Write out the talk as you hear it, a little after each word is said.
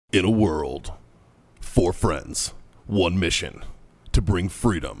In a world, 4 friends, 1 mission, to bring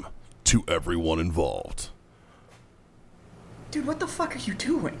freedom to everyone involved. Dude, what the fuck are you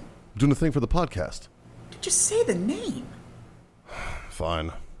doing? Doing a thing for the podcast. Dude, just say the name.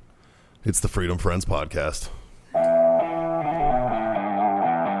 Fine. It's the Freedom Friends Podcast.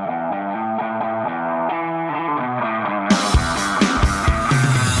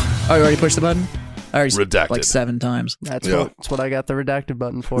 Oh, you already pushed the button? I already Redacted. like 7 times. That's Yeah. that's what I got the redacted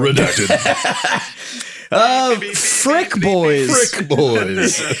button for. Redacted. Frick boys. Frick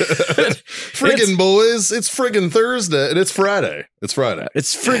boys. Friggin' boys. It's friggin' Thursday, and it's Friday. It's Friday.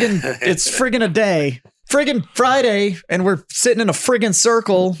 It's friggin' a day. Friggin' Friday, and we're sitting in a friggin'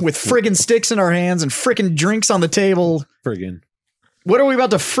 circle with friggin' sticks in our hands and friggin' drinks on the table. Friggin'. What are we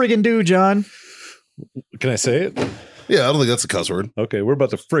about to friggin' do, John? Can I say it? Yeah, I don't think that's a cuss word. Okay, we're about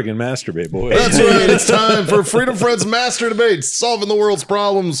to friggin' masturbate, boys. That's right. It's time for Freedom Friends Master Debate, solving the world's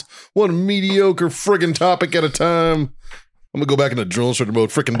problems, one mediocre friggin' topic at a time. I'm gonna go back into drill instructor mode.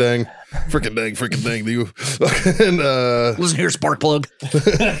 Frickin' dang, frickin' dang, frickin' dang to you. And Listen here, Sparkplug.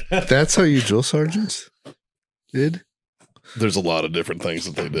 That's how you drill sergeants did? there's a lot of different things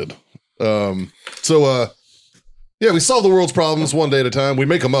that they did. Yeah, we solve the world's problems one day at a time. We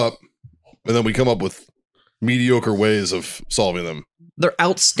make them up, and then we come up with mediocre ways of solving them. They're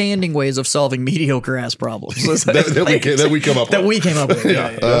outstanding ways of solving mediocre ass problems. that we come up That with. we came up with.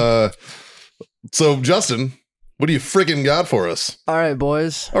 Yeah. So, Justin, what do you freaking got for us? All right,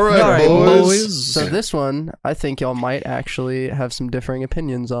 boys. All right, boys. So this one, I think y'all might actually have some differing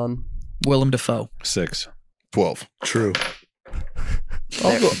opinions on. Willem Dafoe. 6. 12. True.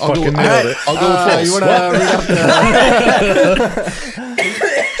 I'll go Fucking nailed it. I'll go with false. You want to read up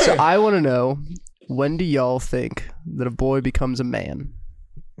the... So I want to know, when do y'all think that a boy becomes a man?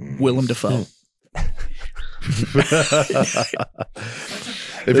 Willem Dafoe.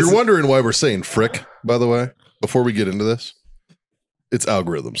 If you're wondering why we're saying frick, by the way, before we get into this, it's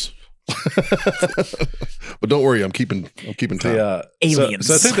algorithms. But don't worry, I'm keeping time. Yeah. Aliens.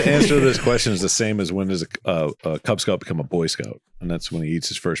 So I think the answer to this question is the same as when does a Cub Scout become a Boy Scout? And that's when he eats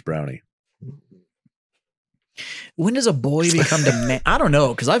his first brownie. When does a boy become the man? I don't know,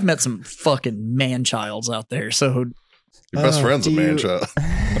 because I've met some fucking man-childs out there. So Your best friend's a do man you- child.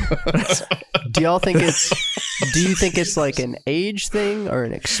 Do y'all think it's... Do you think it's like an age thing or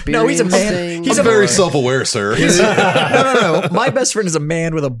an experience No, he's a man. thing? He's I'm a very or- self-aware, sir. no. My best friend is a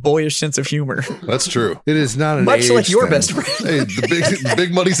man with a boyish sense of humor. That's true. It is not an Much age like your thing. best friend. Hey, the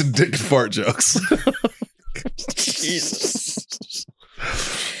big money's and dick and fart jokes.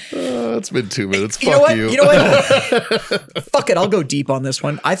 It's been 2 minutes. Fuck you. You know what? Fuck it. I'll go deep on this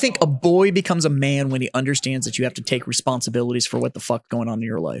one. I think a boy becomes a man when he understands that you have to take responsibilities for what the fuck's going on in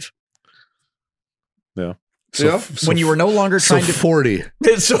your life. Yeah. Yeah. When you were no longer So trying to 40.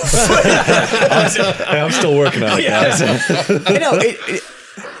 It's so Hey, I'm still working on it, guys. I know,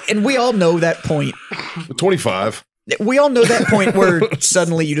 and we all know that point. 25. We all know that point where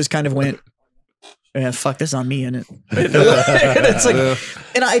suddenly you just kind of went, fuck this on me, innit? And it's like,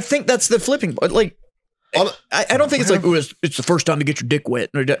 and I think that's the flipping point. Like, I don't think it's like, it's the first time to get your dick wet.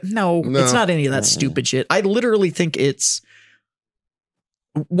 No, it's not any of that stupid shit. I literally think it's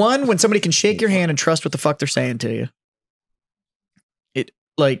one, when somebody can shake your hand and trust what the fuck they're saying to you.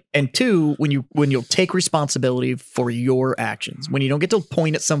 And two, when you'll take responsibility for your actions, when you don't get to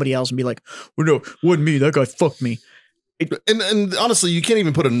point at somebody else and be like, well, no, wasn't me, that guy fucked me. And honestly, you can't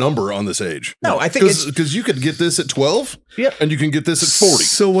even put a number on this age. No, I think it's because you could get this at 12, Yep. and you can get this at 40.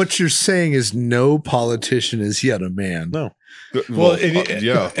 So what you're saying is no politician is yet a man. No. Well, and-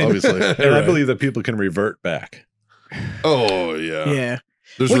 yeah, obviously. And I believe that people can revert back. Oh yeah. yeah.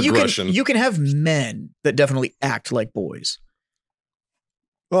 There's Well, regression. you can have men that definitely act like boys.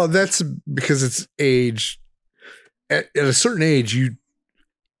 Well, that's because it's age. At a certain age,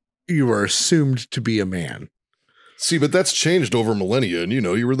 you are assumed to be a man. See, but that's changed over millennia, and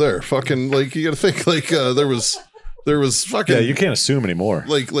you were there. Fucking like you got to think like there was fucking Yeah, you can't assume anymore.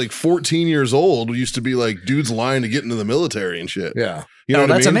 like 14 years old used to be like dudes lying to get into the military and shit. Yeah. You know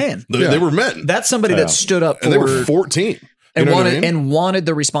No, what that's I a mean? man. They were men, That's somebody Yeah. that stood up and they were for 14. and You know what I wanted mean? and wanted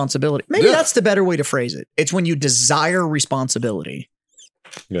the responsibility. Maybe Yeah. that's the better way to phrase it. It's when you desire responsibility.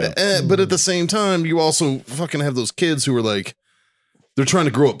 Yeah. But at the same time, you also fucking have those kids who are like, they're trying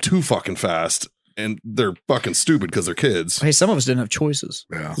to grow up too fucking fast, and they're fucking stupid because they're kids. Hey, some of us didn't have choices.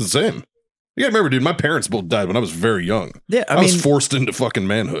 Yeah. It's the same. You gotta remember, dude, my parents both died when I was very young. Yeah, I was forced into fucking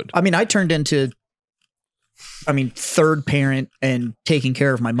manhood. I turned into third parent and taking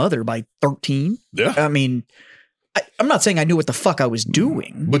care of my mother by 13. Yeah. I'm not saying I knew what the fuck I was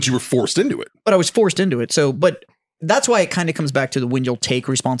doing, But you were forced into it. but I was forced into it. So, but that's why it kind of comes back to the when you'll take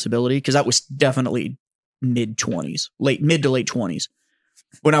responsibility, because that was definitely mid to late 20s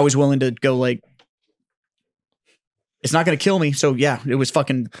when I was willing to go like, it's not going to kill me. So yeah, it was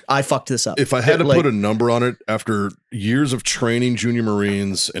I fucked this up. If I had to put a number on it, after years of training junior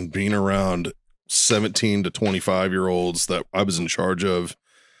Marines and being around 17 to 25-year-olds that I was in charge of,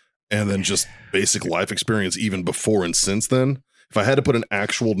 and then just basic life experience even before and since then, if I had to put an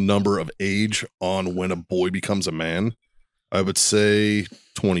actual number of age on when a boy becomes a man, I would say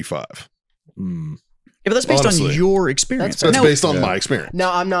 25. Yeah, but that's based Honestly. on your experience. That's Now, based on my experience.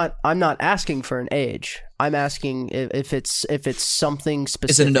 Now, I'm not asking for an age. I'm asking if it's something is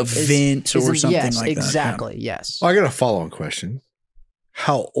specific. it an event or something yes, like that? exactly. Yes. Well, I got a follow-on question.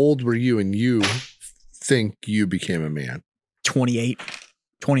 How old were you and you think you became a man? 28,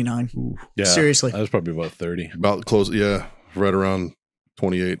 29. Yeah, Seriously. I was probably about 30. About close, yeah, right around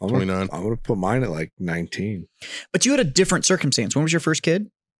 28, 29. I'm going to put mine at like 19, But you had a different circumstance. When was your first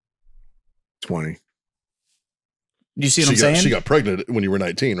kid? 20. Do you see what I'm saying? She got pregnant when you were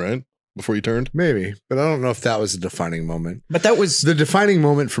 19, right? Before you turned? Maybe, but I don't know if that was a defining moment. But that was The defining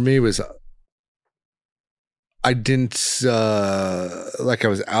moment for me was I didn't, like I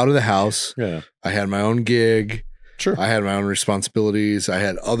was out of the house. Yeah. I had my own gig. Sure. I had my own responsibilities. I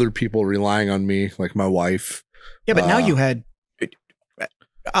had other people relying on me, like my wife. yeah. But now you had.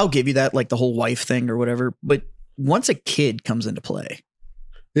 I'll give you that, like the whole wife thing or whatever. But once a kid comes into play,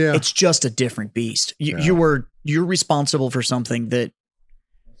 Yeah. it's just a different beast. You're responsible for something that.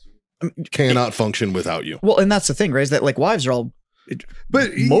 Cannot function without you. Well, and that's the thing, right? Is that like wives are all.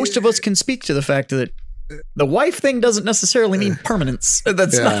 But Most of us can speak to the fact that the wife thing doesn't necessarily mean permanence.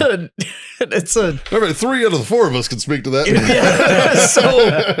 That's Yeah. not a. It's a. Remember, 3 out of the 4 of us can speak to that. Yeah,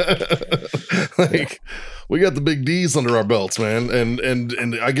 so Like, we got the big D's under our belts, man.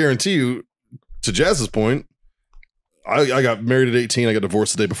 And I guarantee you, to Jazz's point, I got married at 18. I got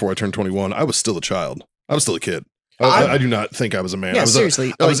divorced the day before I turned 21. I was still a child. I was still a kid. I do not think I was a man. Yeah, I was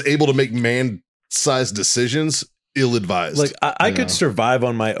seriously, I was able to make man-sized decisions, ill-advised. Like I could survive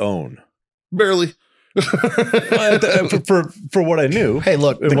on my own. barely. for what I knew. hey,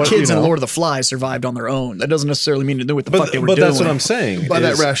 look, And the what, kids you in know. Lord of the Flies survived on their own. That doesn't necessarily mean to know what the fuck they were But doing. that's what I'm saying. By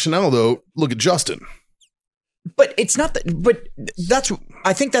that is- rationale, though, look at Justin. But it's not that. But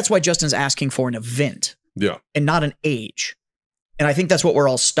I think that's why Justin's asking for an event Yeah. and not an age. And I think that's what we're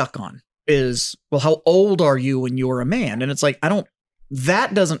all stuck on. Is, well, how old are you when you're a man? And it's like,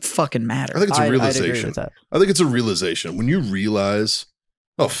 that doesn't fucking matter. I think it's a I'd agree realization. with that. I think it's a realization. When you realize,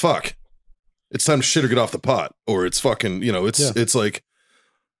 oh, fuck, it's time to shit or get off the pot. Or it's fucking, it's like,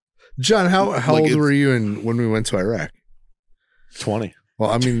 John, how Like old it's- were you when we went to Iraq? 20. Well,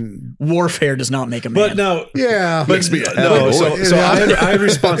 I mean, Warfare does not make a man. But no, yeah, Makes me a happy no. boy. So I had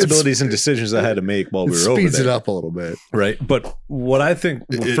responsibilities and decisions I had to make while it we were over speeds there. it up a little bit. Right. But what I think,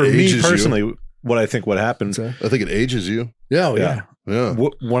 It for me ages you. personally, what I think what happened, I think it ages you. Yeah, oh, yeah. Yeah.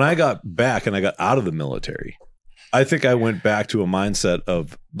 When I got back and I got out of the military, I think I went back to a mindset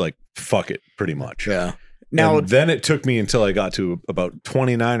of like, fuck it, pretty much. yeah. now, And then it took me until I got to about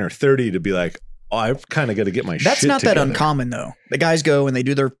 29 or 30 to be like, oh, I've kind of got to get my that's shit not that together. uncommon, though. The guys go and they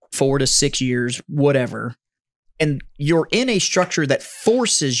do their 4 to 6 years, whatever. And you're in a structure that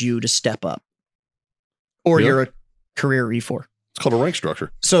forces you to step up. Or Yeah. you're a career E4. It's called a rank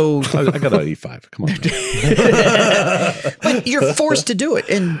structure. So I got an E5. Come on. but you're forced to do it.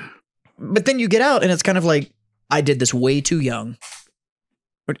 But then you get out and it's kind of like, I did this way too young.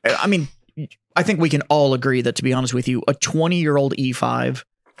 But, I mean, I think we can all agree that, to be honest with you, a 20-year-old E5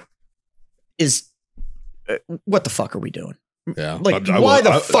 is what the fuck are we doing? Yeah. Like, I why will-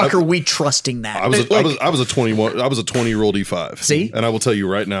 the I- fuck I- are we trusting that? I was Like, I was a 20-year-old E5. See? And I will tell you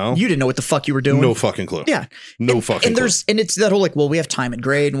right now, you didn't know what the fuck you were doing. no fucking clue. Yeah. No and, fucking and clue. there's and it's that whole like, well, we have time and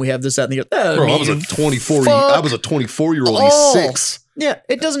grade and we have this, that, and the other. Bro, I was a 24 fuck I was a 24-year-old all. E6 Yeah,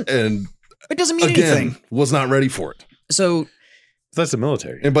 it doesn't and mean again anything. was not ready for it. So That's the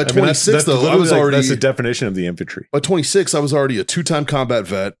military. And by 26 though, I literally, was already that's the definition of the infantry. by 26 I was already a 2-time combat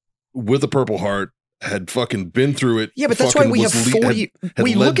vet with a Purple Heart, had fucking been through it. yeah, but that's why fucking we have was 40. had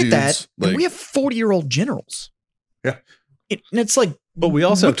We led look at that, dudes, and like- we have 40-year-old generals. Yeah. And it's like, But we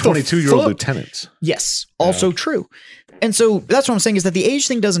also have what the 22-year-old fuck? lieutenants. Yes, also true. And so that's what I'm saying is that the age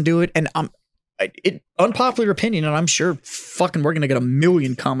thing doesn't do it. And unpopular opinion, and I'm sure fucking we're gonna get a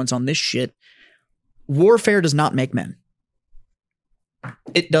million comments on this shit. Warfare does not make men.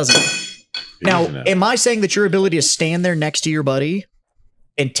 It doesn't. Now, Easy now. am I saying that your ability to stand there next to your buddy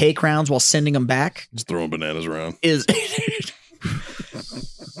and take rounds while sending them back just throwing bananas around. is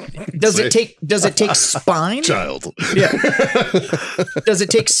Does it take spine? child? Yeah. Does it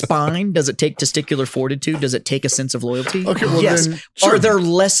take spine? Does it take testicular fortitude? Does it take a sense of loyalty? Okay, well yes. then, Are there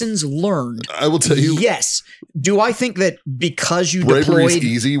lessons learned? I will tell you, Yes. Do I think that because you bravery's deployed?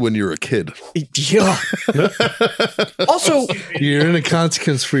 easy when you're a kid. Yeah. Also, you're in a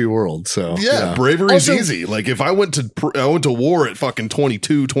consequence-free world, so Yeah, bravery's Also- easy. Like if I went to war at fucking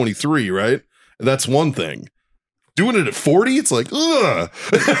 22, 23, right? That's one thing. Doing it at 40, it's like, ugh.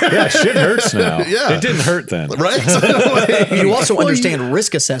 Yeah, shit hurts now. Yeah. It didn't hurt then. Right? you also understand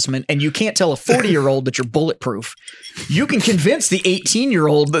risk assessment, and you can't tell a 40-year-old that you're bulletproof. You can convince the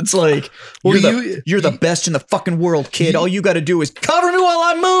 18-year-old that's like, Well, you're the best in the fucking world, kid. All you got to do is cover me while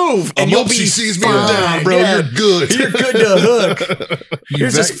I move, and I'm you'll up, be she sees me fine. down, bro. Yeah. You're good. You're good to hook.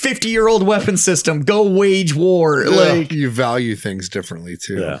 Here's this 50-year-old weapon system. Go wage war. Like, you value things differently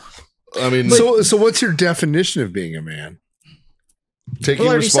too. Yeah. I mean, So what's your definition of being a man? taking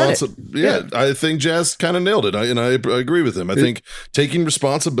Well, I already said responsibility. Yeah, I think Jazz kind of nailed it. I agree with him. I think taking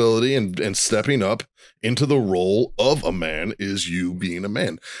responsibility and stepping up into the role of a man is you being a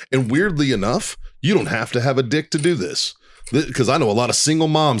man. And weirdly enough, you don't have to have a dick to do this. Because I know a lot of single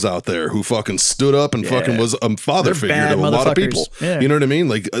moms out there who fucking stood up and fucking was a father They're figure bad to a lot of motherfuckers. people. Yeah. You know what I mean?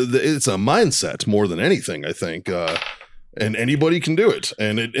 Like it's a mindset more than anything, I think. And anybody can do it.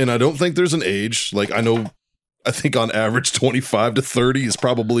 And I don't think there's an age. Like I think on average 25 to 30 is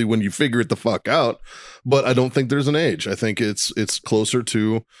probably when you figure it the fuck out. But I don't think there's an age. I think it's closer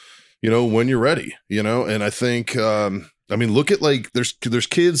to, when you're ready, and I think, look at like there's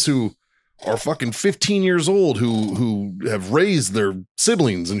kids who are fucking 15 years old who have raised their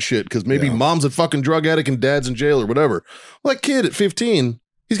siblings and shit because maybe mom's a fucking drug addict and dad's in jail or whatever. Well, that kid at 15,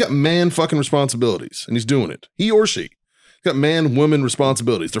 he's got man fucking responsibilities and he's doing it. He or she. Got man, woman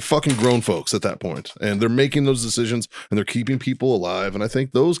responsibilities. They're fucking grown folks at that point, and they're making those decisions and they're keeping people alive. And I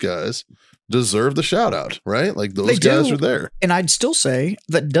think those guys deserve the shout out, right? Like those guys are there. And I'd still say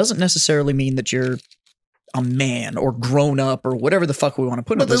that doesn't necessarily mean that you're a man or grown up or whatever the fuck we want to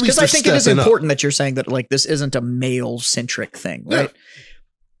put on But this. at least Because I think it is stepping up. important that you're saying that like this isn't a male centric thing, right?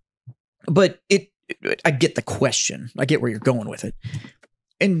 But I get the question. I get where you're going with it.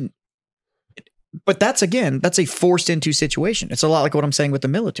 But that's a forced into situation. It's a lot like what I'm saying with the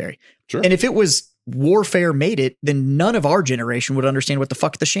military. Sure. And if it was warfare made it, then none of our generation would understand what the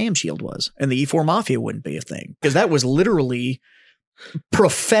fuck the sham shield was. And the E4 Mafia wouldn't be a thing. Because that was literally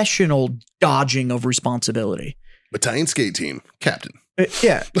professional dodging of responsibility. Battalion skate team, captain.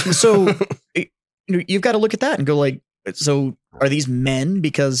 Yeah. So you've got to look at that and go like, so are these men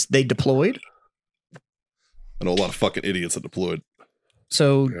because they deployed? I know a lot of fucking idiots that deployed.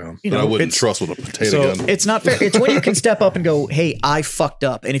 So, That I wouldn't trust with a potato gun. It's not fair. It's when you can step up and go, hey, I fucked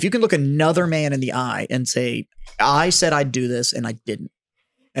up. And if you can look another man in the eye and say, I said I'd do this and I didn't.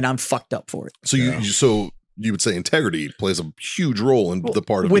 And I'm fucked up for it. So you would say integrity plays a huge role in the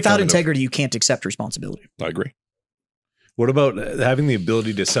part of Without becoming integrity, you can't accept responsibility. I agree. What about having the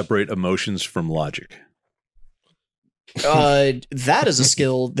ability to separate emotions from logic? That is a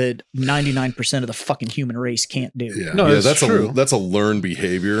skill that 99% of the fucking human race can't do. Yeah. No, Yeah, that's true. that's a learned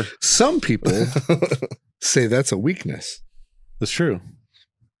behavior. Some people say that's a weakness. That's true.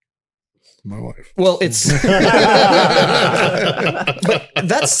 My wife. Well, it's but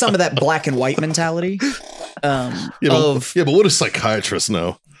that's some of that black and white mentality. But what does psychiatrists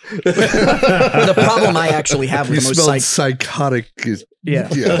know? The problem I actually have with You the most spelled psychotic. Yeah.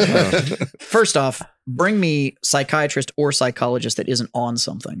 Yeah. First off, bring me psychiatrist or psychologist that isn't on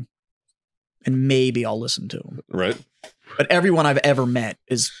something, and maybe I'll listen to them. Right? But everyone I've ever met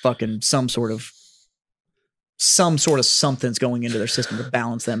is fucking some sort of something's going into their system to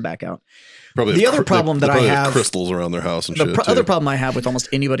balance them back out. Probably The have other problem that I probably have- crystals around their house and The shit. too. other problem I have with almost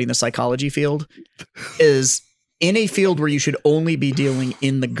anybody in the psychology field is in a field where you should only be dealing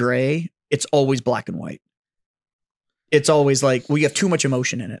in the gray, it's always black and white. It's always like, well, you have too much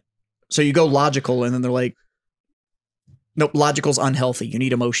emotion in it. So you go logical and then they're like, nope, logical's unhealthy. You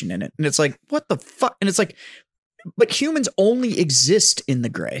need emotion in it. And it's like, what the fuck? And it's like, but humans only exist in the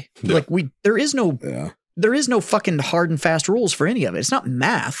gray. Yeah. Like there is no Yeah. fucking hard and fast rules for any of it. It's not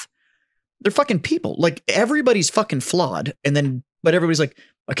math. They're fucking people. Like everybody's fucking flawed. But everybody's like,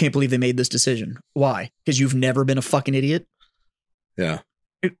 I can't believe they made this decision. Why? Because you've never been a fucking idiot. Yeah.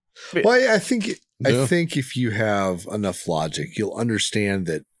 It- Well, I think Yeah. if you have enough logic, you'll understand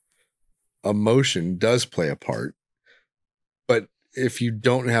that emotion does play a part. But if you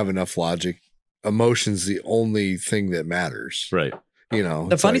don't have enough logic, emotion's the only thing that matters. Right.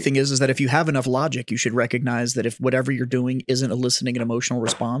 The funny thing is that if you have enough logic, you should recognize that if whatever you're doing isn't eliciting an emotional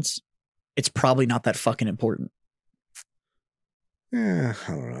response, it's probably not that fucking important. Yeah,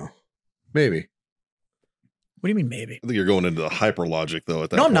 I don't know. Maybe. What do you mean maybe? I think you're going into the hyper logic though.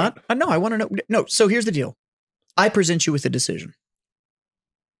 At that No, I'm point. not. No, I want to know. No, so here's the deal. I present you with a decision.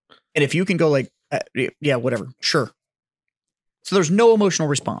 And if you can go like, yeah, whatever, sure. So there's no emotional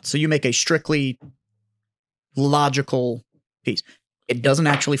response. So you make a strictly logical piece. It doesn't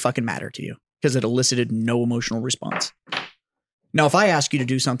actually fucking matter to you because it elicited no emotional response. Now, if I ask you to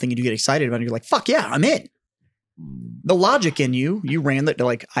do something and you get excited about it, you're like, fuck yeah, I'm in. The logic in you ran that,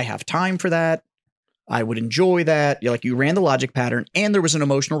 like, I have time for that. I would enjoy that. You're like, you ran the logic pattern and there was an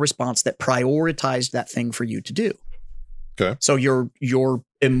emotional response that prioritized that thing for you to do. Okay. So your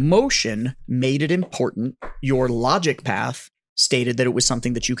emotion made it important. Your logic path stated that it was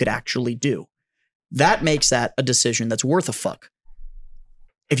something that you could actually do. That makes that a decision that's worth a fuck.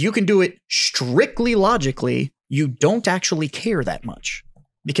 If you can do it strictly logically, you don't actually care that much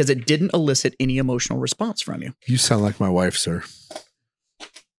because it didn't elicit any emotional response from you. You sound like my wife, sir.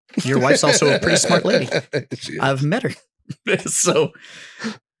 Your wife's also a pretty smart lady. She is. I've met her. So,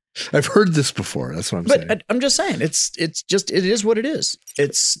 I've heard this before. That's what I'm saying. but I'm just saying, it's just, it is what it is.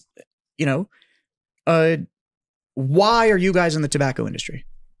 It's, why are you guys in the tobacco industry?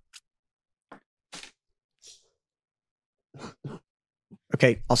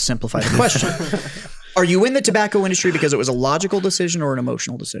 Okay, I'll simplify the question. Are you in the tobacco industry because it was a logical decision or an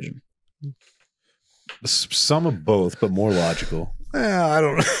emotional decision? Some of both, but more logical. I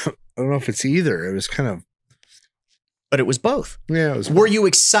don't know if it's either. It was kind of, But it was both. yeah, it was. Were you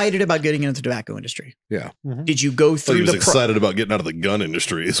excited about getting into the tobacco industry? Yeah. Did you go I thought he through was the excited about getting out of the gun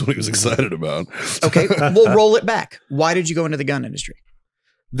industry. Is what he was excited about. Okay, we'll roll it back. Why did you go into the gun industry?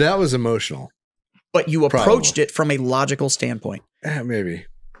 That was emotional. But you approached Probably. it from a logical standpoint. Maybe.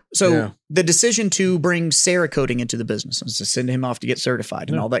 So Yeah. the decision to bring Cerakoting into the business and to send him off to get certified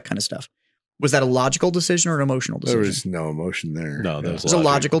and all that kind of stuff, was that a logical decision or an emotional There decision? was no emotion there. No, that was, It was a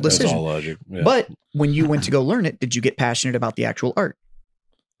logical That was decision. all logic. Yeah. But when you went to go learn it, did you get passionate about the actual art?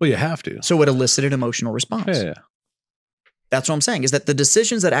 well, you have to. So it elicited emotional response. Yeah. That's what I'm saying, is that the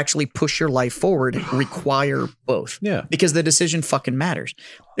decisions that actually push your life forward require both. Yeah. Because the decision fucking matters.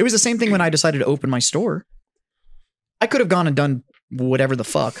 It was the same thing when I decided to open my store. I could have gone and done whatever the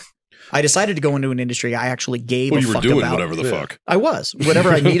fuck. I decided to go into an industry I actually gave Well, a you were fuck doing about. whatever the fuck. I was. Whatever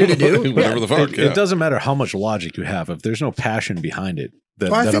I needed to do. Whatever the fuck. It doesn't matter how much logic you have if there's no passion behind it.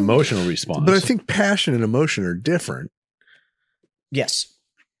 That, Well, I that think- emotional response. But I think passion and emotion are different. Yes.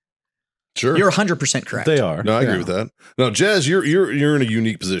 Sure. You're 100% correct. they are. No, I agree Yeah. with that. Now, Jazz, you're in a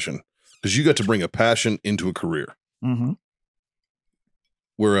unique position because you got to bring a passion into a career, Mm-hmm.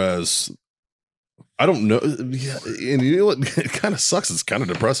 whereas I don't know. Yeah, and you know what? It kind of sucks. It's kind of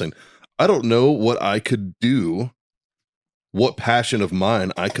depressing. I don't know what I could do, what passion of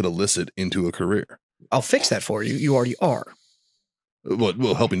mine I could elicit into a career. I'll fix that for you. You already are. What?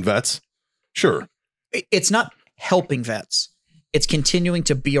 Well, helping vets. Sure. It's not helping vets. It's continuing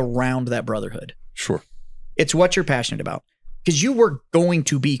to be around that brotherhood. Sure. It's what you're passionate about. Because you were going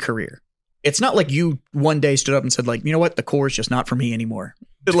to be career. It's not like you one day stood up and said, like, you know what? The Corps is just not for me anymore.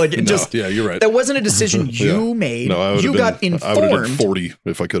 Like, it No, just, yeah, you're right. that wasn't a decision you Yeah. made. No, I would You got I would have been informed. 40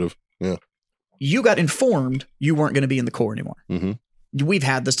 if I could have. Yeah. You got informed you weren't going to be in the Corps anymore. Mhm. We've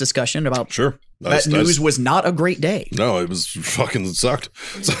had this discussion about Sure. that news was not a great day. No, it was fucking sucked.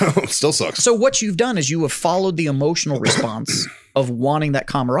 So it still sucks. So what you've done is you have followed the emotional response of wanting that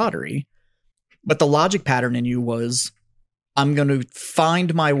camaraderie, but the logic pattern in you was, I'm going to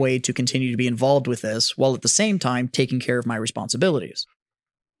find my way to continue to be involved with this while at the same time taking care of my responsibilities.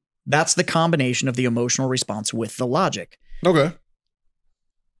 That's the combination of the emotional response with the logic. Okay.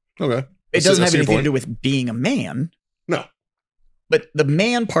 It doesn't I have see your anything to point. do with being a man. No. But the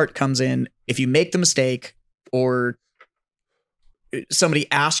man part comes in if you make the mistake or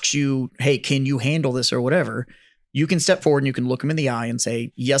somebody asks you, hey, can you handle this or whatever? You can step forward and you can look them in the eye and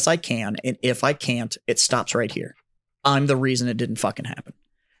say, yes, I can. And if I can't, it stops right here. I'm the reason it didn't fucking happen.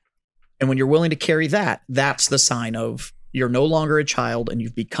 And when you're willing to carry that, that's the sign of you're no longer a child and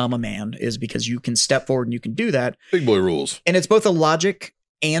you've become a man, is because you can step forward and you can do that. Big boy rules. And it's both a logic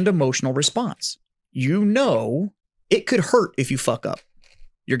and emotional response. You know it could hurt if you fuck up.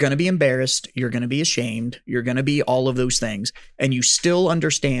 You're going to be embarrassed. You're going to be ashamed. You're going to be all of those things. And you still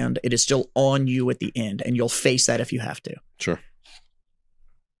understand it is still on you at the end. And you'll face that if you have to. Sure.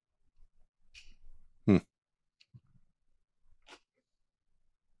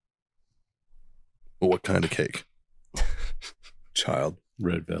 Well, what kind of cake? Child.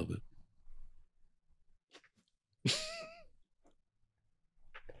 Red velvet.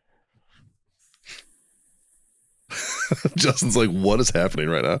 Justin's like, what is happening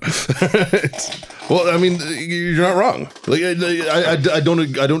right now? Well, I mean, you're not wrong. Like, I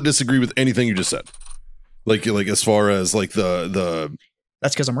don't disagree with anything you just said. Like as far as like the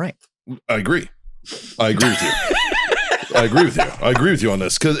That's because I'm right. I agree with you. I agree with you on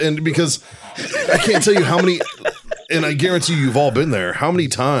this because I can't tell you how many, and I guarantee you've all been there. How many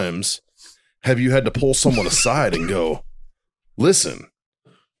times have you had to pull someone aside and go, listen,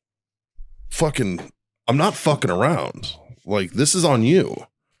 I'm not fucking around. Like, this is on you.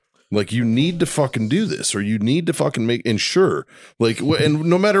 Like, you need to fucking do this, or you need to fucking ensure. Like, and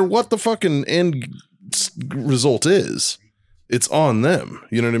no matter what the fucking end result is, it's on them.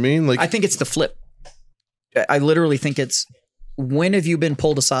 You know what I mean? Like, I think it's the flip. I literally think it's, when have you been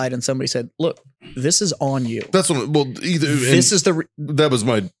pulled aside and somebody said, look, this is on you. That's what, well, either, that was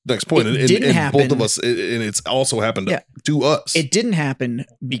my next point. It didn't happen. Both of us, and it's also happened to us. It didn't happen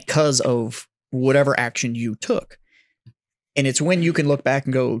because of whatever action you took. And it's when you can look back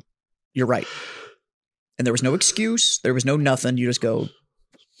and go, you're right. And there was no excuse. There was no nothing. You just go,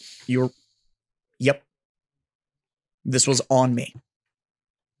 yep. This was on me.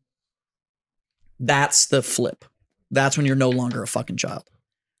 That's the flip. That's when you're no longer a fucking child.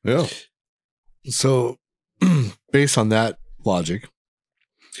 Yeah. So based on that logic,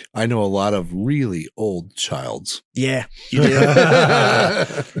 I know a lot of really old childs. Yeah, you do.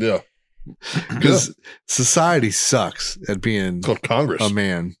 Yeah. Because society sucks at being It's called Congress. a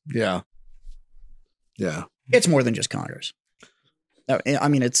man. Yeah. Yeah. It's more than just Congress. I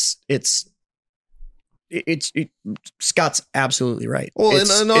mean, Scott's absolutely right. Well,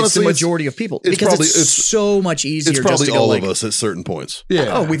 it's and honestly, it's the majority of people it's because probably- it's it's- so much easier. It's just probably to go all like, of us at certain points.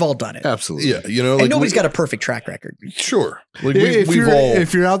 Yeah. oh, we've all done it. Absolutely. Yeah. You know, And like nobody's got a perfect track record. Sure. Like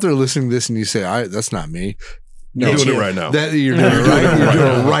If you're out there listening to this and you say, that's not me. you're doing you. it right now. That you're doing it right. You're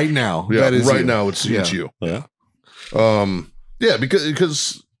doing it right now. Yeah, That is right you. now it's you. Yeah. Yeah,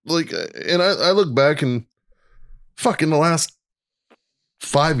 because like, and I look back and fuck, in the last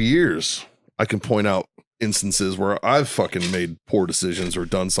 5 years, I can point out instances where I've fucking made poor decisions or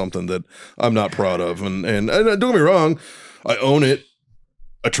done something that I'm not proud of. And don't get me wrong, I own it.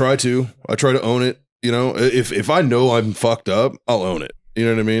 I try to own it. You know, if I know I'm fucked up, I'll own it. You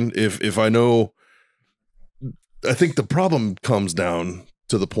know what I mean? If I know, I think the problem comes down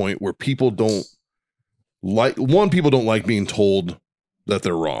to the point where people don't like being told that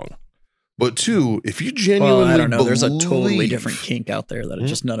they're wrong. But two, if you genuinely Well, I don't know. There's a believe- totally different kink out there that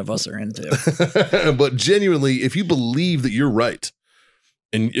just none of us are into. But genuinely, if you believe that you're right,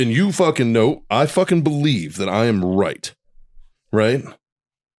 and you fucking know, I fucking believe that I am right,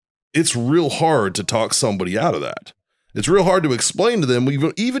 it's real hard to talk somebody out of that. It's real hard to explain to them,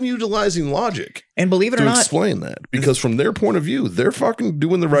 even utilizing logic And believe it to or not, explain that. Because from their point of view, they're fucking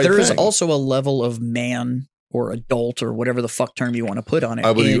doing the right there's thing. also a level of man or adult or whatever the fuck term you want to put on it.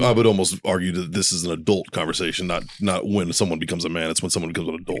 I would almost argue that this is an adult conversation, not when someone becomes a man. It's when someone becomes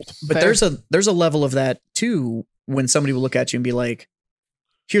an adult. But there's a level of that too when somebody will look at you and be like,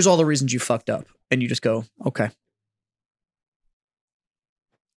 here's all the reasons you fucked up. And you just go, okay.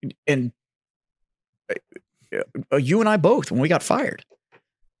 And you and I both, when we got fired.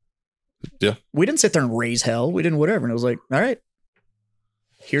 Yeah. We didn't sit there and raise hell. We didn't whatever. And it was like, all right,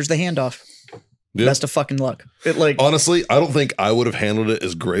 here's the handoff. Yeah. Best of fucking luck. It like Honestly, I don't think I would have handled it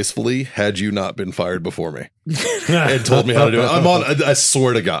as gracefully had you not been fired before me and told me how to do it. I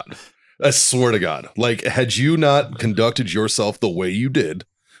swear to God. Like, had you not conducted yourself the way you did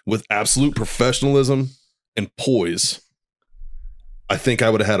with absolute professionalism and poise, I think I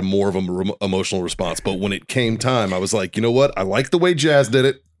would have had more of an emotional response. But when it came time, I was like, you know what? I like the way Jazz did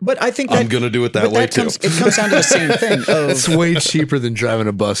it. But I think I'm going to do it that way too. It comes down to the same thing. It's way cheaper than driving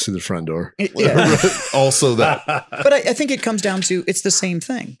a bus through the front door. Yeah. Also that. But I think it comes down to, it's the same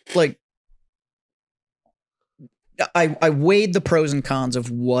thing. Like, I weighed the pros and cons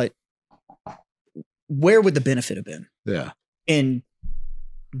of where would the benefit have been Yeah. in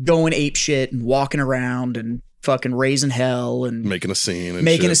going ape shit and walking around and fucking raising hell and Making a scene and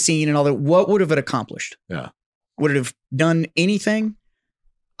making shit. a scene and all that. What would have it accomplished? Yeah. Would it have done anything?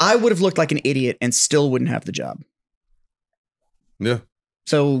 I would have looked like an idiot and still wouldn't have the job. Yeah.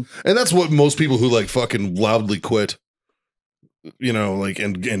 So, And that's what most people who like fucking loudly quit, you know, like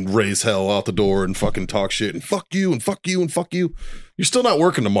and raise hell out the door and fucking talk shit and fuck you and fuck you and fuck you. You're still not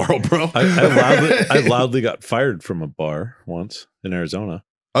working tomorrow, bro. I loudly got fired from a bar once in Arizona.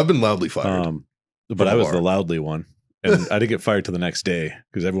 I've been loudly fired. But I was the loudly one. And I didn't get fired till the next day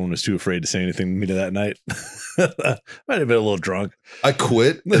because everyone was too afraid to say anything to me that night. Might have been a little drunk. I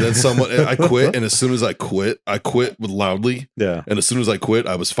quit, and then I quit, and as soon as I quit with loudly. Yeah. And as soon as I quit,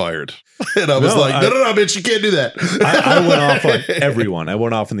 I was fired. And I was no, bitch, you can't do that. I went off on everyone. I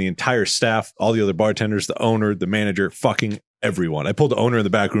went off on the entire staff, all the other bartenders, the owner, the manager, fucking everyone. I pulled the owner in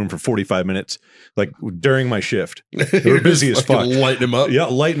the back room for 45 minutes, like during my shift. They were busy as fuck. Lighting him up. Yeah,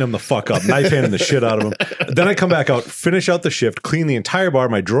 lighting him the fuck up, knife handing the shit out of him. Then I come back out, finish out the shift, clean the entire bar.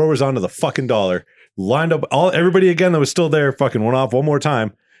 My drawer was onto the fucking dollar. Lined up everybody again that was still there. Fucking went off one more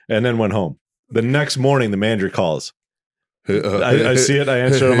time, and then went home. The next morning, the manager calls. I see it. I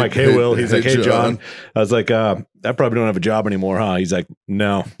answer. I'm like, "Hey, Will." He's like, "Hey, John." I was like, "I probably don't have a job anymore, huh?" He's like,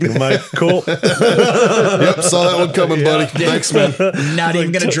 "No." I'm like, "Cool." Yep, saw that one coming, buddy. Thanks, man. Not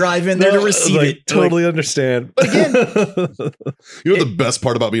even gonna drive in there to receive it. Totally understand. But again, you know the best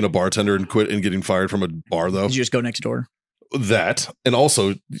part about being a bartender and quit and getting fired from a bar, though? You just go next door. That, and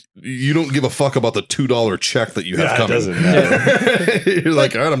also you don't give a fuck about the $2 check that you have coming. It doesn't matter. You're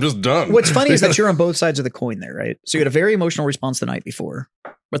like, all right, I'm just done. What's funny is that you're on both sides of the coin there, right? So you had a very emotional response the night before,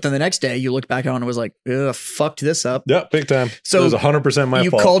 but then the next day you looked back on and was like, ugh, fucked this up. Yeah, big time. So it was 100% my fault.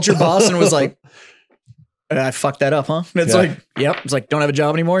 You called your boss and was like, I fucked that up, huh? And it's like, yep. It's like, don't have a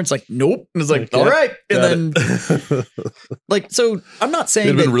job anymore. It's like, nope. And it's like, all right. And then, like, so I'm not saying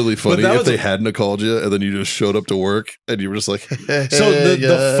it'd been really funny if they a, hadn't called you and then you just showed up to work and you were just like, hey, so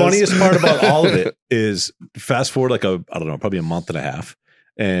the funniest part about all of it is fast forward like I don't know, probably a month and a half,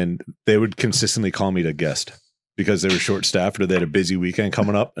 and they would consistently call me to guest because they were short staffed or they had a busy weekend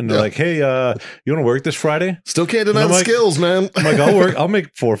coming up, and they're like, "Hey, you want to work this Friday?" Still can't deny the skills, man. I'm like, "I'll work. I'll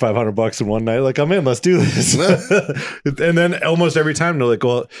make $400 or $500 in one night. Like, I'm in. Let's do this." And then almost every time they're like,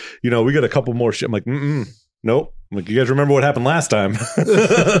 "Well, we got a couple more shit." I'm like, "Nope." I'm like, "You guys remember what happened last time?"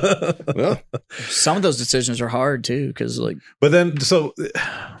 Well, some of those decisions are hard too, because like. But then, so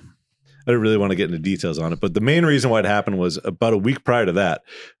I don't really want to get into details on it, but the main reason why it happened was about a week prior to that,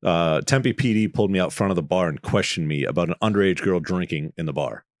 Tempe PD pulled me out front of the bar and questioned me about an underage girl drinking in the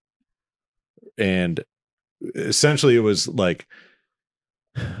bar. And essentially it was like,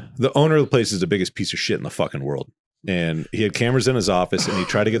 the owner of the place is the biggest piece of shit in the fucking world. And he had cameras in his office and he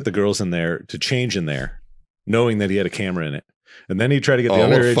tried to get the girls in there to change in there, knowing that he had a camera in it. And then he tried to get the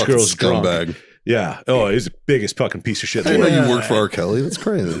underage girls drunk. Yeah. Oh, he's the biggest fucking piece of shit. I know you work for R. Kelly. That's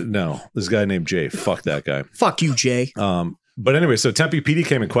crazy. No, this guy named Jay. Fuck that guy. Fuck you, Jay. But anyway, so Tempe PD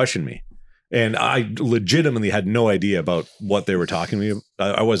came and questioned me, and I legitimately had no idea about what they were talking to me.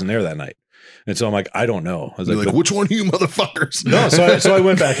 I wasn't there that night, and so I'm like, I don't know. I was like, which one of you motherfuckers? No. So I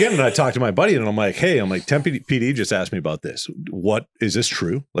went back in and I talked to my buddy, and I'm like, hey, Tempe PD just asked me about this. What is this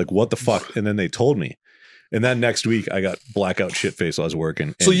true? Like, what the fuck? And then they told me. And that next week, I got blackout shit face while I was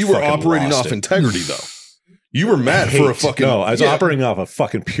working. So you were operating off integrity, though. You were mad for a fucking... No, I was operating off a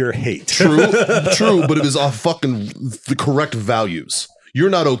fucking pure hate. True, but it was off fucking the correct values. You're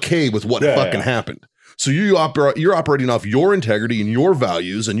not okay with what fucking happened. So you're operating off your integrity and your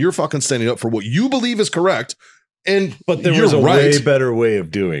values, and you're fucking standing up for what you believe is correct. But there was a way better way of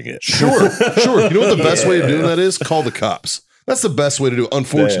doing it. Sure. You know what the best way of doing that is? Call the cops. That's the best way to do it,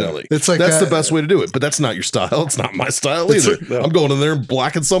 unfortunately. It's like that's the best way to do it, but that's not your style. It's not my style either. I'm going in there and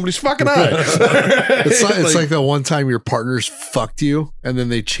blacking somebody's fucking eye. It's like the one time your partners fucked you and then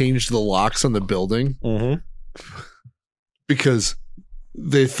they changed the locks on the building because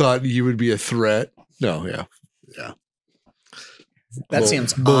they thought you would be a threat. No, yeah. That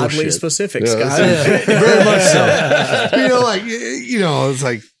seems oddly specific, Scott. Very much so. It's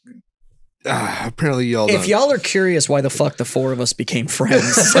like, apparently y'all if y'all are curious why the fuck the four of us became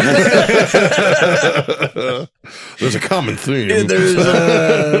friends, there's a common theme.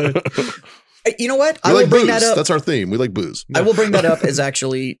 You know what? I will bring that up. That's our theme. We like booze. I will bring that up as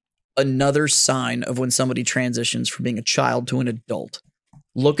actually another sign of when somebody transitions from being a child to an adult.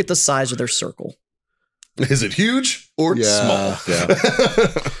 Look at the size of their circle. Is it huge or small? Yeah.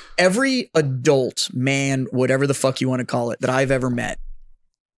 Every adult man, whatever the fuck you want to call it, that I've ever met,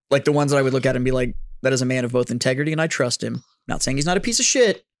 like the ones that I would look at and be like, that is a man of both integrity and I trust him. Not saying he's not a piece of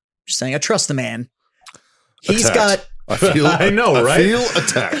shit. Just saying I trust the man. He's got... I feel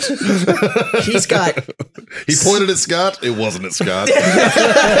attacked. He's got... He pointed at Scott. It wasn't at Scott.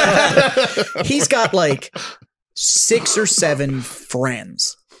 He's got like 6 or 7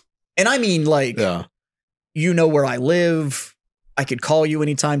 friends. And I mean like, you know where I live. I could call you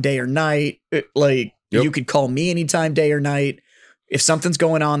anytime, day or night. You could call me anytime, day or night. If something's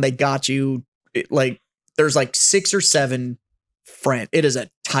going on, they got you. There's like 6 or 7 friends. It is a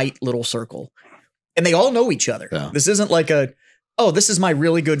tight little circle. And they all know each other. Yeah. This isn't like this is my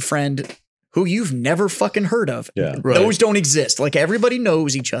really good friend who you've never fucking heard of. Yeah. Right. Those don't exist. Like everybody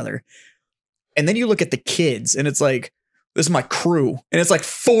knows each other. And then you look at the kids and it's like, this is my crew. And it's like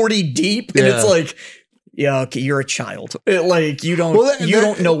 40 deep. And it's Yeah. like, yeah, okay, you're a child. Like you don't Well, that-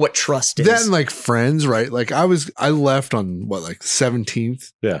 don't know what trust is. Then like friends, right? Like I left on what, like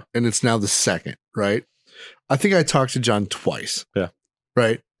 17th? Yeah. And it's now the 2nd, right? I think I talked to John twice. Yeah.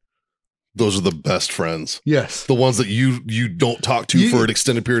 Right? Those are the best friends. Yes. The ones that you don't talk to You- for an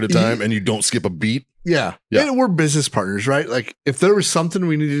extended period of time and you don't skip a beat. Yeah. Yeah. And we're business partners, right? Like if there was something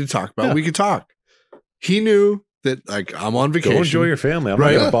we needed to talk about, Yeah. we could talk. He knew that like I'm on vacation. Go enjoy your family. I'm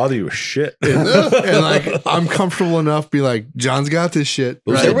Right. not going to bother you with shit. and like I'm comfortable enough to be like, John's got this shit.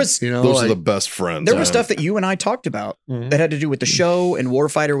 Those Right? There was- you know, Those like, are the best friends. there was man. stuff that you and I talked about Mhm. that had to do with the show, and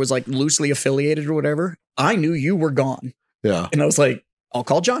Warfighter was like loosely affiliated or whatever. I knew you were gone. yeah. And I was like, I'll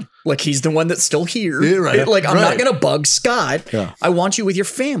call John. Like he's the one that's still here. Yeah, right. Like I'm not Right. gonna bug Scott. Yeah. I want you with your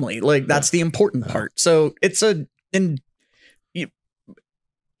family. Like that's the important part. So it's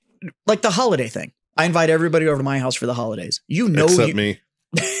like the holiday thing. I invite everybody over to my house for the holidays. You know, Except me.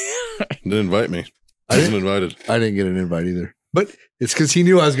 Didn't invite me. I wasn't invited. I didn't get an invite either. But it's because he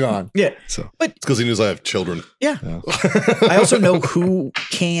knew I was gone. Yeah. So It's because he knows I have children. Yeah. I also know who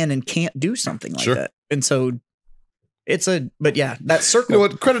can and can't do something like Sure. that. And so but yeah, that circle. You know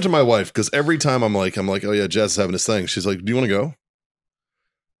what? Credit to my wife, because every time I'm like, oh yeah, Jazz is having this thing. She's like, do you want to go?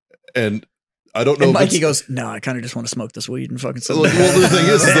 And I don't know. And if Mikey it's- goes, no, I kind of just want to smoke this weed and fucking sit Like, well, the thing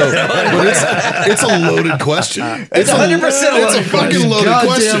is, though, but it's a loaded question. It's 100% It's a loaded fucking loaded goddamn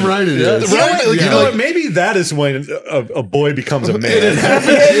question. right it is. Right? Like, You you know know, what? Maybe that is when a boy becomes a man. It happened-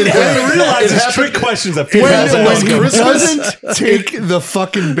 When he realizes it happened- trick questions that When, females happened ask when on he him. Christmas. doesn't take the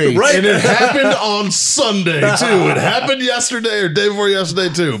fucking bait. Right. And it happened on Sunday, too. It happened yesterday or day before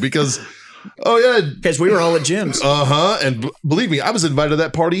yesterday, too, because, oh, yeah. because we were all at gyms. Uh-huh. And believe me, I was invited to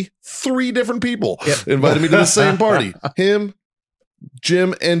that party. 3 different people invited me to the same party. Him,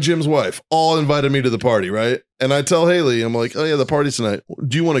 Jim, and Jim's wife all invited me to the party, right? And I tell Haley, I'm like, oh, yeah, the party's tonight.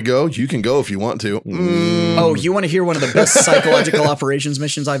 Do you want to go? You can go if you want to. Oh, you want to hear one of the best psychological operations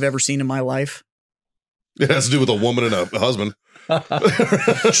missions I've ever seen in my life? It has to do with a woman and a husband.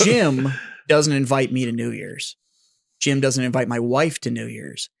 Jim doesn't invite me to New Year's. Jim doesn't invite my wife to New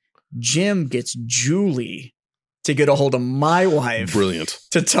Year's. Jim gets Julie to get a hold of my wife Brilliant.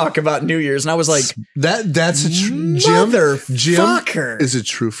 to talk about New Year's. And I was like, That's a Jim motherfucker. is a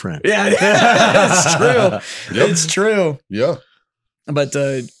true friend. Yeah, it's true. Yep. It's true. Yeah. But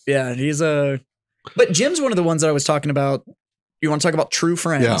yeah, but Jim's one of the ones that I was talking about. You want to talk about true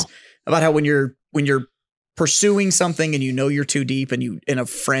friends? Yeah. About how when you're pursuing something and you know you're too deep and a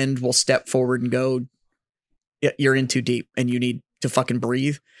friend will step forward and go, yeah, you're in too deep and you need to fucking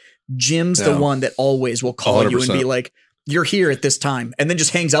breathe. Jim's the Yeah. one that always will call you and 100%. be like, you're here at this time, and then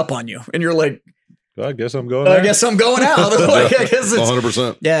just hangs up on you. And you're like, I guess I'm going I there. guess I'm going out. Like, I guess it's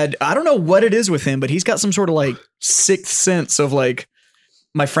 100%. yeah, I don't know what it is with him, but he's got some sort of like sixth sense of like,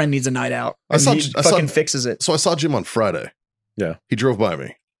 my friend needs a night out. I And saw- he I saw- fucking fixes it. So I saw Jim on Friday. Yeah. He drove by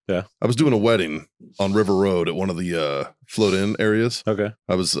me. Yeah. I was doing a wedding on River Road at one of the float in areas. Okay.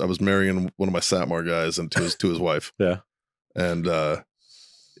 I was marrying one of my Satmar guys and to his wife. Yeah. And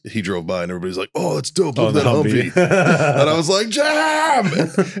he drove by and everybody's like, "Oh, it's dope. Look Oh, at that the Humvee." Humvee. And I was like, "Jam!"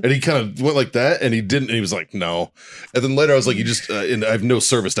 And he kind of went like that, and he didn't. And he was like, "No." And then later, I was like, "You just," and I have no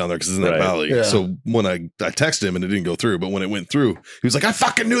service down there because it's in that Right. valley. Yeah. So when I texted him and it didn't go through, but when it went through, he was like, "I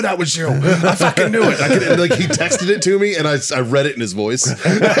fucking knew that was you. I fucking knew it." And like he texted it to me, and I read it in his voice.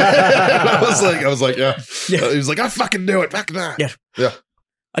 I was like, "Yeah." Yeah. He was like, "I fucking knew it. Fucking that." Yeah. Yeah.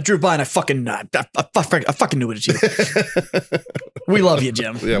 I drew by and I fucking knew it was you. We love you,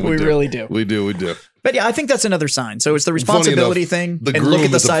 Jim. Yeah, we do. really do. We do. But yeah, I think that's another sign. So it's the Funny responsibility enough, thing. The And groom look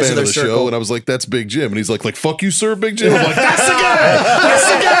at the is a size fan of their the show, circle. and I was like, "That's Big Jim," and he's like, "Fuck you, sir, Big Jim." I'm like, "That's the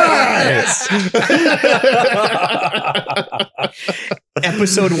guy."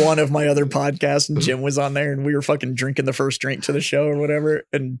 Episode 1 of my other podcast, and Jim was on there, and we were fucking drinking the first drink to the show or whatever.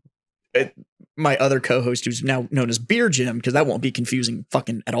 And my other co-host, who's now known as Beer Jim, because that won't be confusing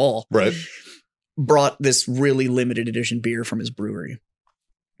fucking at all, Right. brought this really limited edition beer from his brewery.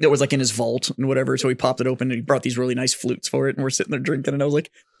 It was like in his vault and whatever. So he popped it open and he brought these really nice flutes for it. And we're sitting there drinking. And I was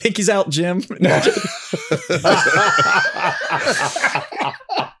like, "Pinky's out, Jim."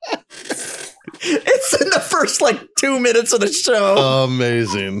 It's in the first like 2 minutes of the show.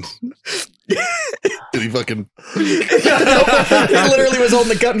 Amazing. Did he fucking He literally was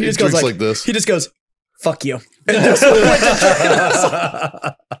holding the cup and he he just goes drinks like, like this? he just goes, "Fuck you." And just went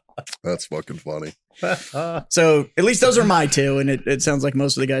to drink. That's fucking funny. So at least those are my two. And it sounds like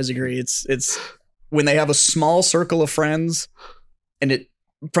most of the guys agree. It's when they have a small circle of friends and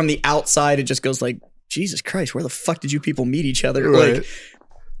from the outside, it just goes like, Jesus Christ, where the fuck did you people meet each other? Right. Like,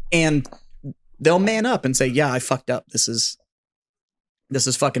 and they'll man up and say, yeah, I fucked up. This is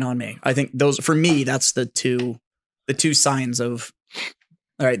fucking on me. I think those, for me, that's the two signs of,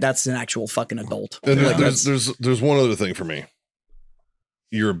 all right, that's an actual fucking adult. And Like, there's one other thing for me.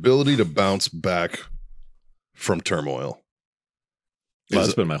 Your ability to bounce back from turmoil Well,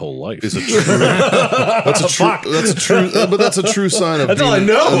 that's been my whole life. is a true. That's a true. But that's a true sign of That's being all I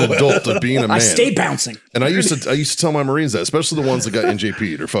know. an adult, of being a man. I stay bouncing. And I used to tell my Marines that, especially the ones that got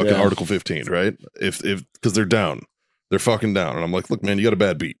NJP'd or fucking Yeah. Article 15, right? If because they're down, they're fucking down, and I'm like, look, man, you got a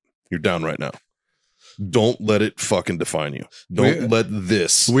bad beat. You're down right now. Don't let it fucking define you. Don't let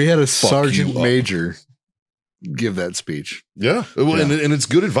this. We had a fuck sergeant you up. major give that speech. Yeah. Well, Yeah. And it's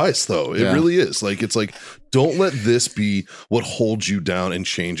good advice, though. It Yeah. really is. Like, it's like, don't let this be what holds you down and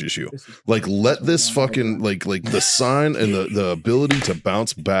changes you. Like, let this fucking, like the sign and the ability to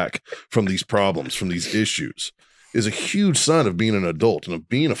bounce back from these problems, from these issues, is a huge sign of being an adult and of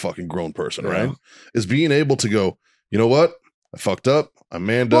being a fucking grown person, Yeah. right? Is being able to go, you know what? I fucked up. I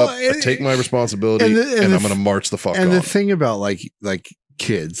manned up. I take my responsibility, and and, the- and I'm the- going to march the fuck And on. the thing about like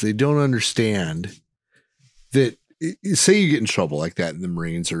kids, they don't understand that. Say you get in trouble like that in the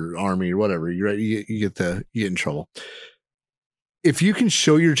Marines or Army or whatever, you get in trouble. If you can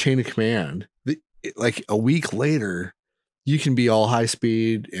show your chain of command, like a week later, you can be all high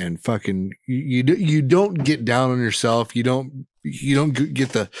speed and fucking. You don't get down on yourself. You don't get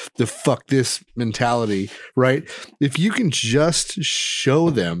the fuck this mentality, right? If you can just show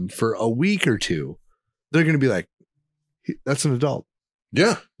them for a week or two, they're going to be like, that's an adult.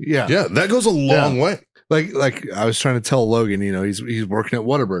 yeah. Yeah. Yeah. That goes a long way. Like I was trying to tell Logan, he's working at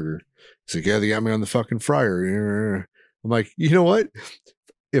Whataburger. He's like, yeah, they got me on the fucking fryer. I'm like, you know what?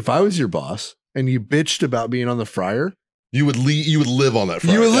 If I was your boss and you bitched about being on the fryer, You would live on that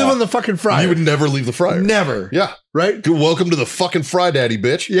fryer. you would live Yeah. on the fucking fryer. You would never leave the fryer. never. Yeah. Right? Welcome to the fucking fry daddy,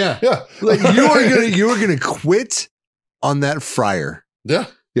 bitch. Yeah. Yeah. Like you are gonna quit on that fryer. Yeah.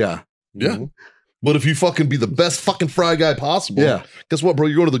 Yeah. Yeah. But if you fucking be the best fucking fry guy possible, Yeah. guess what, bro?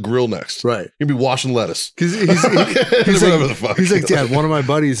 You're going to the grill next. Right. You're going to be washing lettuce. Because Whatever the fuck. he's like, Dad, one of my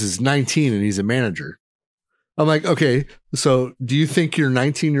buddies is 19 and he's a manager. I'm like, okay, so do you think your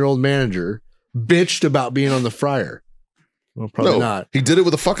 19-year-old manager bitched about being on the fryer? Well, probably No, not. he did it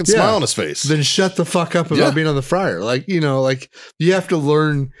with a fucking Yeah. smile on his face. Then shut the fuck up about Yeah. being on the fryer. Like, like you have to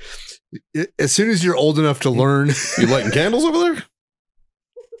learn as soon as you're old enough to learn. You lighting candles over there?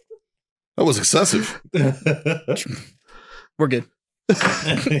 That was excessive. We're good.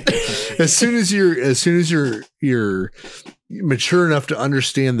 as soon as you're mature enough to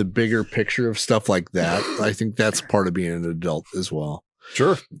understand the bigger picture of stuff like that, I think that's part of being an adult as well.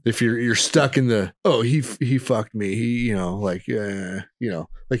 Sure. If you're stuck in the he fucked me, like you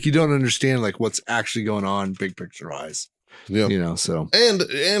don't understand like what's actually going on big picture wise. Yeah. So And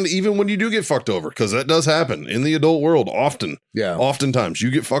even when you do get fucked over, because that does happen in the adult world often. yeah. Oftentimes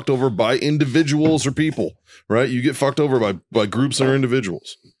you get fucked over by individuals or people, right? You get fucked over by groups or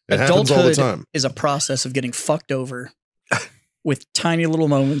individuals. It happens all the Adulthood time. is a process of getting fucked over with tiny little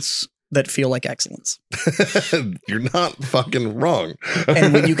moments that feel like excellence. You're not fucking wrong.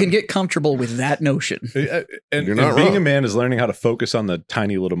 And when you can get comfortable with that notion, And, You're not and being wrong. a man is learning how to focus on the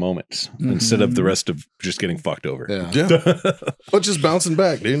tiny little moments instead of the rest of just getting fucked over. Yeah. Yeah. But just bouncing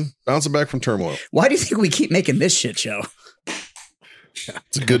back, dude. Bouncing back from turmoil. why do you think we keep making this shit show?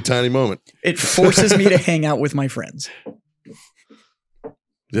 It's a good tiny moment. It forces me to hang out with my friends.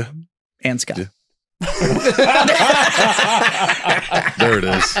 Yeah. And Scott. Yeah. There it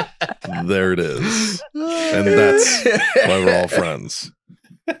is. There it is. And that's why we're all friends.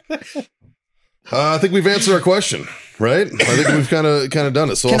 I think we've answered our question, right? I think we've kind of done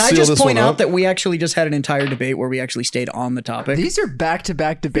it. So Can I'll I seal just this point one out up. that we actually just had an entire debate where we actually stayed on the topic? These are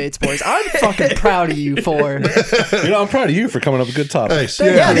back-to-back debates, boys. I'm fucking proud of you for. I'm proud of you for coming up with good topics.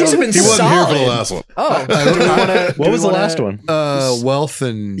 Hey, Yeah, these have been he wasn't here for the solid. last one. Oh, do we wanna- What do was we the wanna- last one? Wealth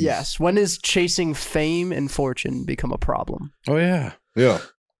and Yes. When does chasing fame and fortune become a problem? Oh, yeah. Yeah.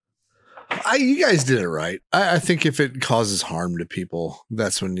 you guys did it right. I think if it causes harm to people,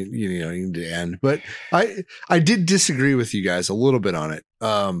 that's when you need to end. But I did disagree with you guys a little bit on it.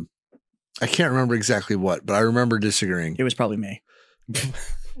 I can't remember exactly what, but I remember disagreeing. It was probably me.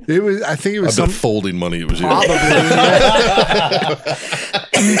 I think it I was bet some. folding money it was you.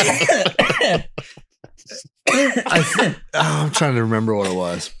 I'm trying to remember what it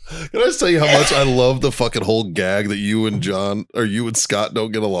was. Can I just tell you how much I love the fucking whole gag that you and John or you and Scott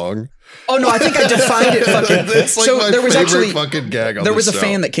don't get along? Oh no, I think I defined it fucking. It's like so my there was favorite actually fucking gag on there was a this show.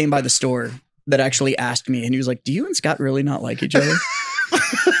 fan that came by the store that actually asked me, and he was like, "Do you and Scott really not like each other?"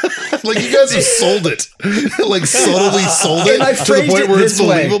 Like you guys have sold it, like subtly sold it And I to the phrased point it where it's this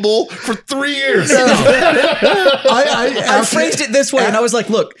way. believable for 3 years. I phrased it this way, and I was like,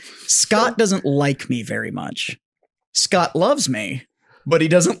 "Look, Scott doesn't like me very much. Scott loves me, but he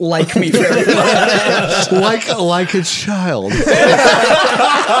doesn't like me very much." like a child.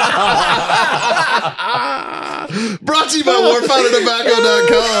 Brought to you by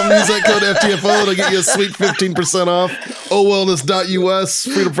warpowdertobacco.com. Use that code FTFO to get you a sweet 15% off. OWellness.us,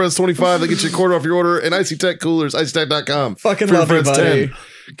 Freedom Friends 25. They get you a quarter off your order. And Icy Tech Coolers, IcyTech.com. Fucking Freedom love you, Friends buddy. 10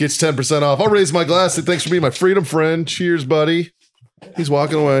 gets 10% off. I'll raise my glass. Say thanks for being my freedom friend. Cheers, buddy. He's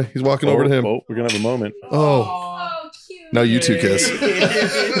walking away. He's walking over to him. Oh, we're gonna have a moment. Oh. Now you two kiss.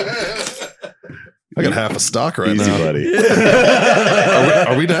 I got half a stock right Easy, now. buddy.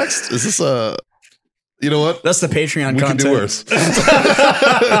 Are we next? Is this you know what? That's the Patreon We can content. do worse. Cheers.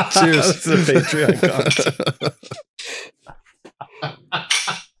 That's the Patreon content.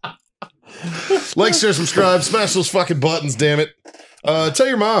 Like, share, subscribe, smash those fucking buttons, damn it. Tell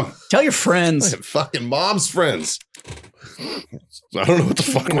your mom. Tell your friends. Fucking mom's friends. I don't know what the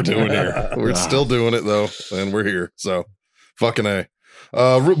fuck we're doing here. We're still doing it though, and we're here. So fucking A.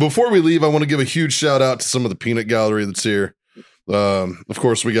 Before we leave, I want to give a huge shout out to some of the peanut gallery that's here. Of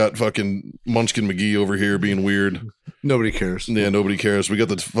course, we got fucking Munchkin McGee over here being weird. Nobody cares. Yeah, nobody cares. We got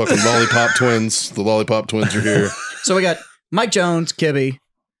the fucking Lollipop Twins. The Lollipop Twins are here. So we got Mike Jones, Kibby,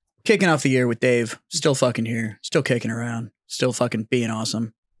 kicking off the year with Dave. Still fucking here. Still kicking around. Still fucking being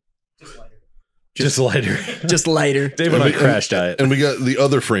awesome. Just lighter. Just lighter. Dave and I crash diet. And we got the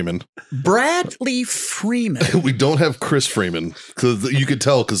other Freeman. Bradley Freeman. We don't have Chris Freeman because you could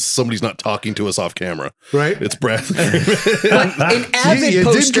tell because somebody's not talking to us off camera. Right? It's Bradley Freeman. An avid you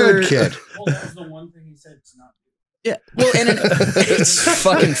poster. did good, kid. Well, that was the one thing he said it's not. Yeah. Well, and it's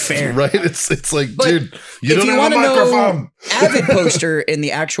fucking fair. Right? It's like, But dude, you if don't you have a want to microphone. know avid poster in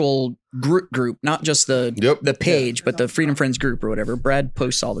the actual group, not just the Yep. the page, but the Freedom Friends group or whatever. Brad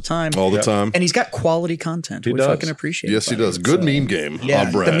posts all the time, All the time. and he's got quality content. He we does. fucking appreciate it. Yes, he buddy. does. Good So- meme game yeah,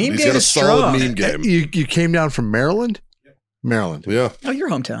 on Brad. the meme He's game got a is solid strong. meme game. You came down from Maryland? Maryland. Yeah. Oh,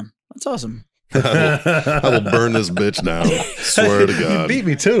 your hometown. That's awesome. I will burn this bitch down. Swear to God. Beat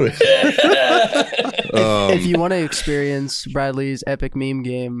me to it. If you want to experience Bradley's epic meme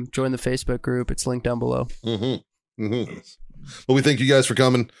game, join the Facebook group. It's linked down below. Mm-hmm. Mm-hmm. Well, we thank you guys for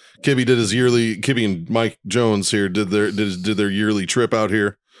coming. Kibby and Mike Jones here did their yearly trip out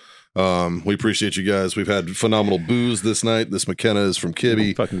here. We appreciate you guys. We've had phenomenal booze this night. This McKenna is from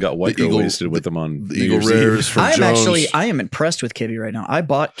Kibby. Fucking got white The girl Eagle- wasted with them on The New Eagle Year's Eve. Rares from Jones. I am impressed with Kibby right now. I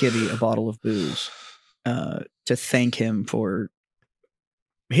bought Kibby a bottle of booze to thank him for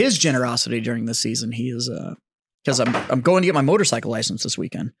his generosity during this season. He is because I'm going to get my motorcycle license this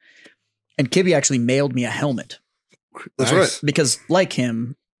weekend, and Kibby actually mailed me a helmet That's Nice. right. because, like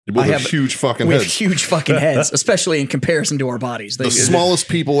him, You both I have have- huge fucking we have heads. huge fucking heads, especially in comparison to our bodies. The smallest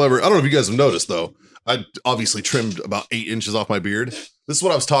people ever. I don't know if you guys have noticed though. I obviously trimmed about 8 inches off my beard. This is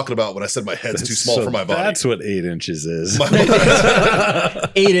what I was talking about when I said my head's too small So for my body. That's what 8 inches is.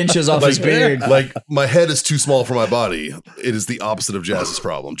 8 inches off his beard. Like my head is too small for my body. It is the opposite of Jazz's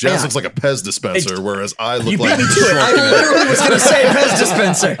problem. Jazz Yeah. looks like a Pez dispenser, whereas I look You beat like me to it. I literally was going to say Pez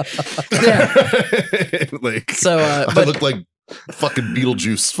dispenser. Yeah. like So, I but look like fucking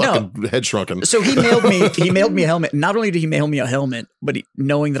Beetlejuice, fucking head shrunken. So he mailed me a helmet. Not only did he mail me a helmet, but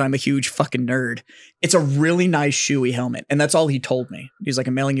knowing that I'm a huge fucking nerd, it's a really nice shoey helmet. And that's all he told me. He's like,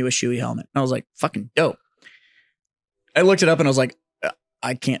 I'm mailing you a shoey helmet. And I was like, fucking dope. I looked it up and I was like,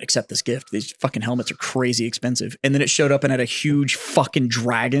 I can't accept this gift. These fucking helmets are crazy expensive. And then it showed up and had a huge fucking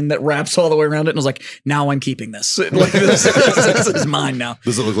dragon that wraps all the way around it. And I was like, now I'm keeping this. Like, this is mine now.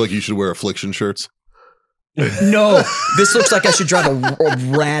 Does it look like you should wear affliction shirts? No, this looks like I should drive a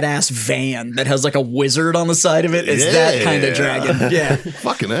rad ass van that has like a wizard on the side of it. It's that kind of Yeah. dragon. Yeah.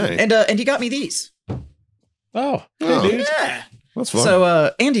 Fucking A. And he got me these. Oh, Oh, Yeah. that's fun.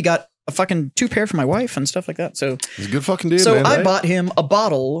 So and he got a fucking 2 pair for my wife and stuff like that. So He's a good fucking dude, so man. I bought him a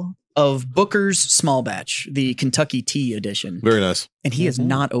bottle of Booker's Small Batch, the Kentucky Tea edition, Very nice. and he has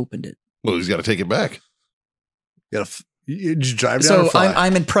not opened it. Well, he's got to take it back. You just drive down So or fly?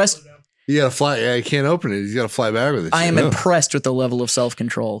 I'm impressed. You got to fly. Yeah, you can't open it. You got to fly back with it. I am Yeah. impressed with the level of self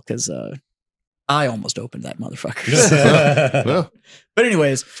control because I almost opened that motherfucker. Yeah. But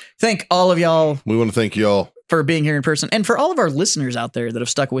anyways, thank all of y'all We want to thank y'all. for being here in person and for all of our listeners out there that have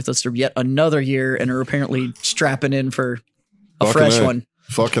stuck with us through yet another year and are apparently strapping in for a Fucking fresh A. one.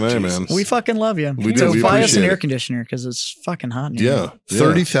 Fucking A, man. We fucking love you. We so do. We buy us an appreciate air it. conditioner because it's fucking hot in here. Yeah.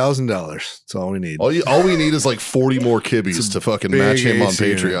 $30,000. That's all we need. All we need is like 40 more kibbies to fucking big match him on AC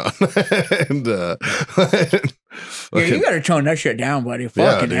unit. Patreon. And Yeah, you got to tone that shit down, buddy. yeah,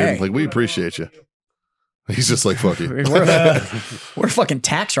 Fucking dude. A. Like we appreciate you. He's just like, fuck you. We're a fucking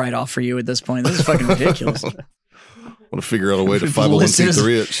tax write off for you at this point. This is fucking ridiculous. Want to figure out a way to Listed as-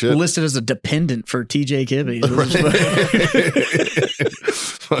 501c3 it shit. Listed as a dependent for TJ Kibbe.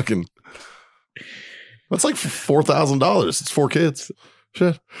 Fucking. That's like $4,000. It's 4 kids.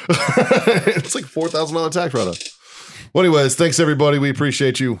 Shit. It's like $4,000 tax write off. Well, anyways, thanks everybody. We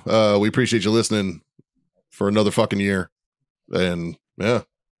appreciate you. We appreciate you listening for another fucking year. And yeah,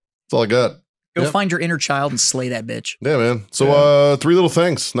 that's all I got. Go Yep. find your inner child and slay that bitch. Yeah, man. So 3 little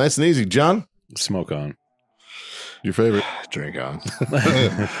things. Nice and easy. John, Smoke on. your favorite. Drink on.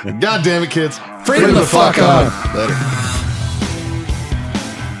 God damn it, kids. Freedom the fuck on. Later.